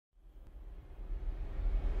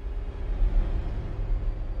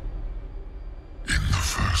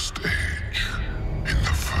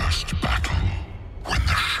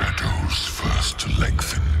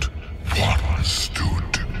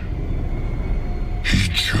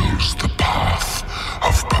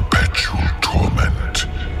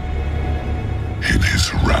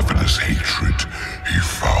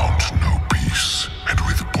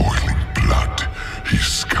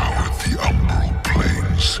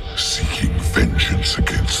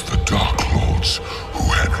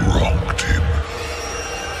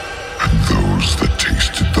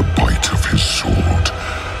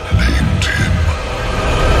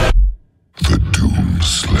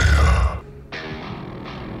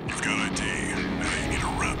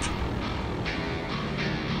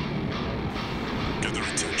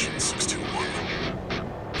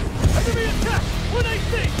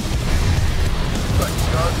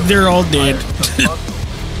They're all dead.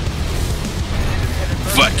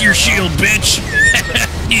 Fuck your shield, bitch.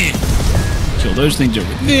 Yeah. Kill those things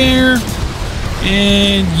over there.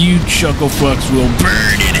 And you chuckle fucks will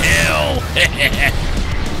burn in hell.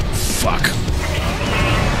 Fuck.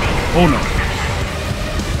 Oh no.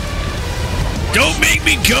 Don't make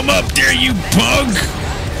me come up there, you punk.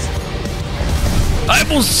 I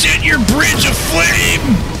will set your bridge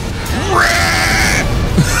aflame.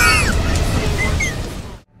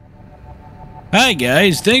 Hi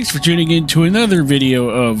guys, thanks for tuning in to another video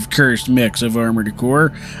of Cursed Mechs of Armored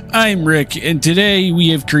Core. I'm Rick, and today we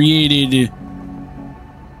have created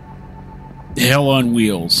Hell on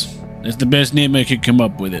Wheels. That's the best name I could come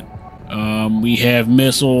up with it. We have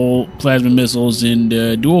plasma missiles, and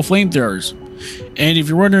dual flamethrowers. And if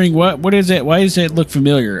you're wondering what is that, why does that look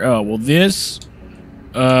familiar? Oh, well this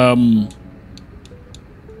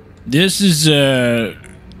is that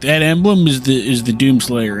emblem is the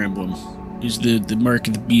Doomslayer emblem. Is the mark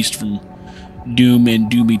of the beast from Doom and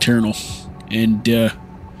Doom Eternal. And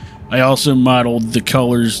I also modeled the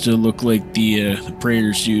colors to look like the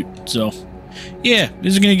Praetor suit. So yeah,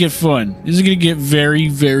 this is gonna get fun. This is gonna get very,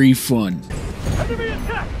 very fun. Enemy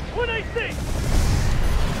attack! 1AC!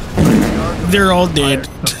 They're all dead.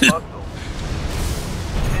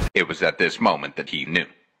 It was at this moment that he knew.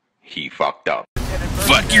 He fucked up.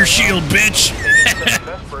 Fuck your shield, bitch!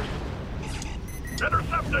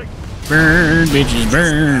 Intercepting! Burn, bitches,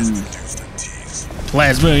 burn!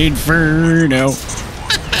 Plasma Inferno!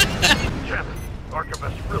 Damn it!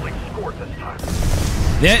 Archivist really scored this time.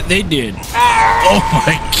 That they did. Oh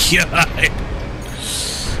my god!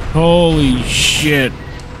 Holy shit!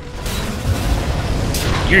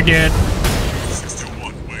 You're dead.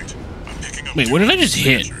 Wait, what did I just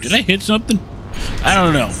hit? Did I hit something? I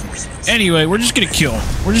don't know. Anyway, we're just gonna kill.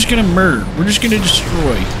 We're just gonna murder. We're just gonna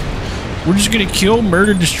destroy. We're just gonna kill,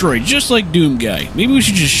 murder, destroy, just like Doomguy. Maybe we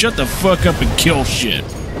should just shut the fuck up and kill shit.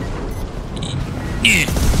 Yeah.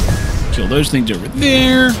 Kill those things over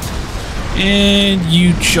there. And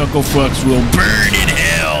you chuckle fucks will burn in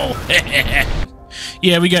hell.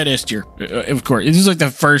 Yeah, we got S tier. Of course. This is like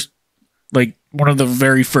the first, like, one of the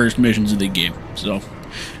very first missions of the game. So,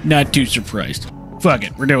 not too surprised. Fuck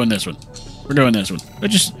it. We're doing this one. We're doing this one.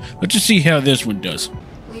 Let's just see how this one does.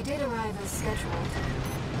 We did arrive as scheduled.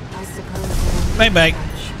 I suppose. Bye bye.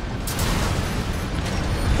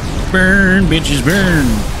 Burn, bitches, burn.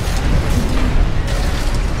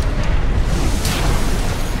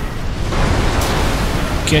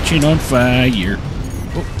 Catching on fire.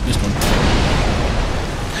 Oh, this one.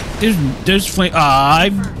 There's flame.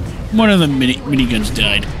 One of the miniguns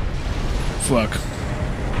died. Fuck.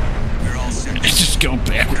 It's just going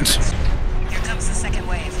backwards. Here comes the second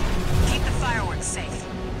wave. Keep the fireworks safe.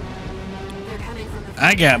 They're coming from the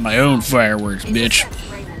I got my own fireworks, bitch.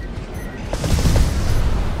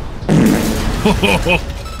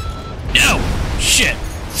 No! Shit!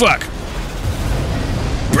 Fuck!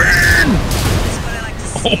 Burn!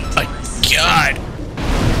 Oh my god!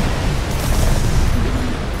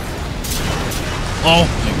 Oh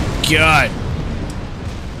my god!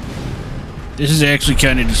 This is actually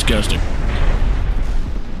kind of disgusting.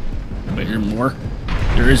 Wait, there's more?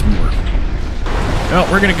 There is more. Well,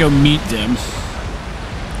 we're gonna go meet them.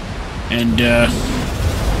 And,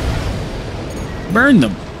 burn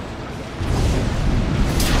them.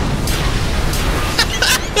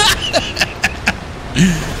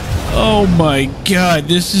 Oh my god,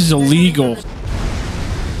 this is illegal.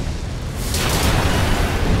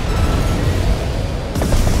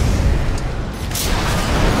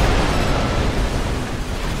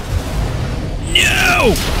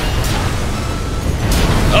 No!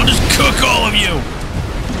 I'll just cook all of you!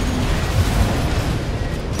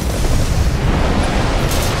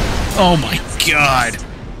 Oh my god.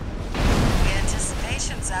 The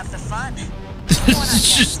anticipation's half the fun. This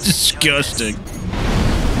is just disgusting.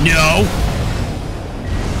 No!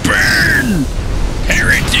 Burn!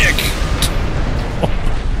 Heretic! Oh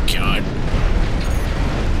my god.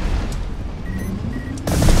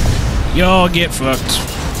 Y'all get fucked.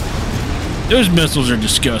 Those missiles are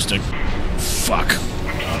disgusting. Fuck.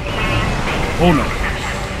 Oh no.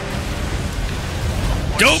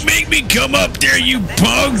 Don't make me come up there, you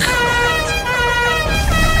punk!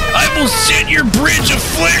 I will set your bridge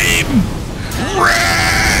aflame!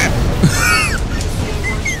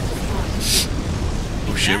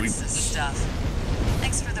 Oh shit, That's the stuff.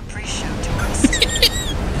 Thanks for the pre-show tours.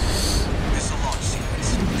 Missile launch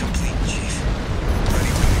sequence complete, Chief.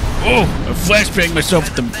 Oh, I flashbanged myself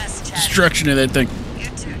with the destruction of that thing. You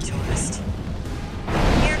too, tourist.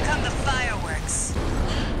 Here come the fireworks.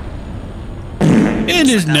 It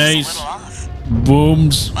is That was a nice little off.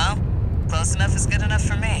 Booms. Well, close enough is good enough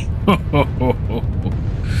for me.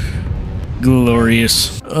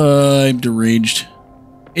 Glorious. I'm deranged.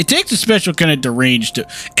 It takes a special kind of deranged to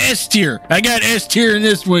S tier. I got S tier in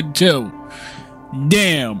this one too.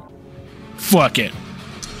 Damn. Fuck it.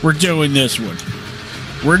 We're doing this one.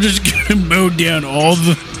 We're just gonna mow down all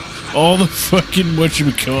the fucking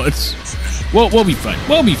whatchamacallits. We'll be fine.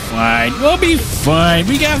 We'll be fine. We'll be fine.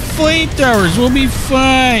 We got flamethrowers. We'll be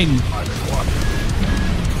fine.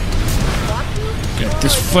 Got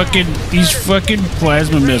these fucking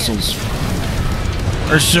plasma missiles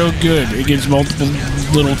are so good against multiple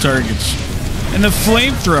little targets. And the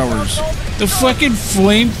flamethrowers. The fucking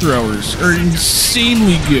flamethrowers are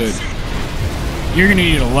insanely good. You're gonna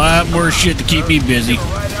need a lot more shit to keep me busy.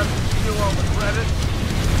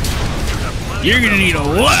 You're gonna need a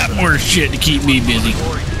lot more shit to keep me busy.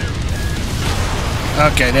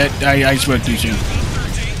 Okay, that I spoke too soon.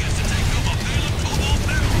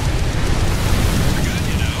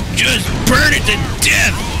 Just burn it to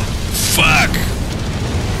death! Fuck!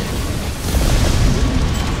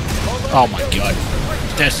 Oh my god.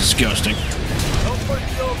 That's disgusting.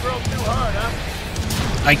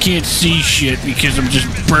 I can't see shit because I'm just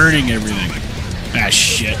burning everything. Ah,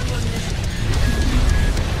 shit.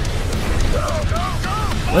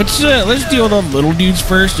 Let's deal with all the little dudes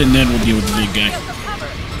first, and then we'll deal with the big guy.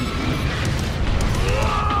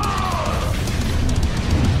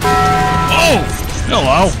 Oh!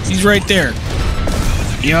 Hello. He's right there.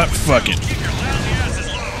 You know what? Fuck it.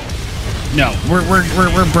 No, we're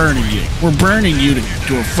burning you. We're burning you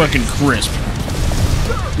to a fucking crisp.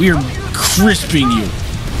 We are crisping you.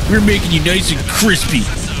 We're making you nice and crispy.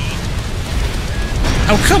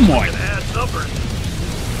 Oh, come on.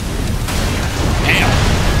 Ow.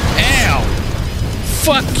 Ow.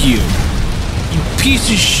 Fuck you. You piece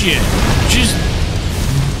of shit. Just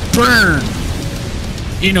burn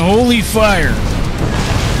in holy fire.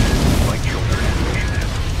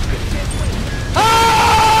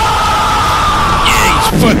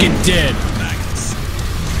 Yeah, he's fucking dead.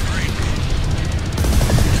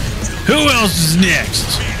 Who else is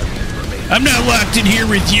next? I'm not locked in here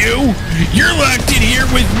with you. You're locked in here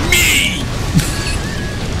with me.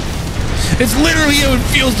 It's literally how it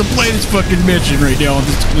feels to play this fucking mission right now on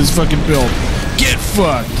this fucking build. Get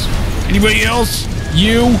fucked. Anybody else?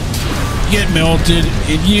 You get melted,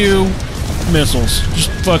 and you missiles. Just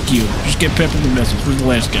fuck you. Just get peppered with missiles. Where's the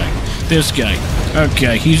last guy? This guy.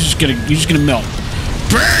 Okay, he's just gonna melt.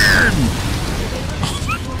 Burn! Oh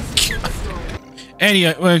my god.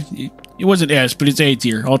 Anyway, well, it wasn't S, but it's A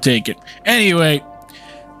tier. I'll take it. Anyway,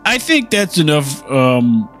 I think that's enough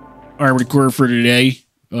armored core for today.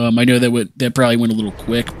 I know that probably went a little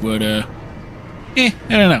quick, but I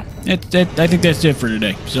don't know. I think that's it for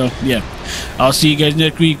today. So yeah, I'll see you guys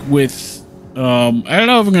next week with I don't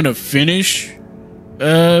know if I'm gonna finish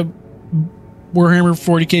Warhammer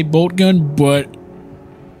 40k bolt gun, but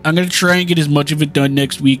I'm gonna try and get as much of it done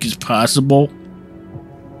next week as possible.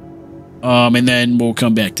 And then we'll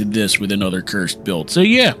come back to this with another cursed build. So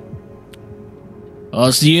yeah,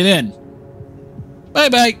 I'll see you then. Bye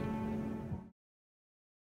bye.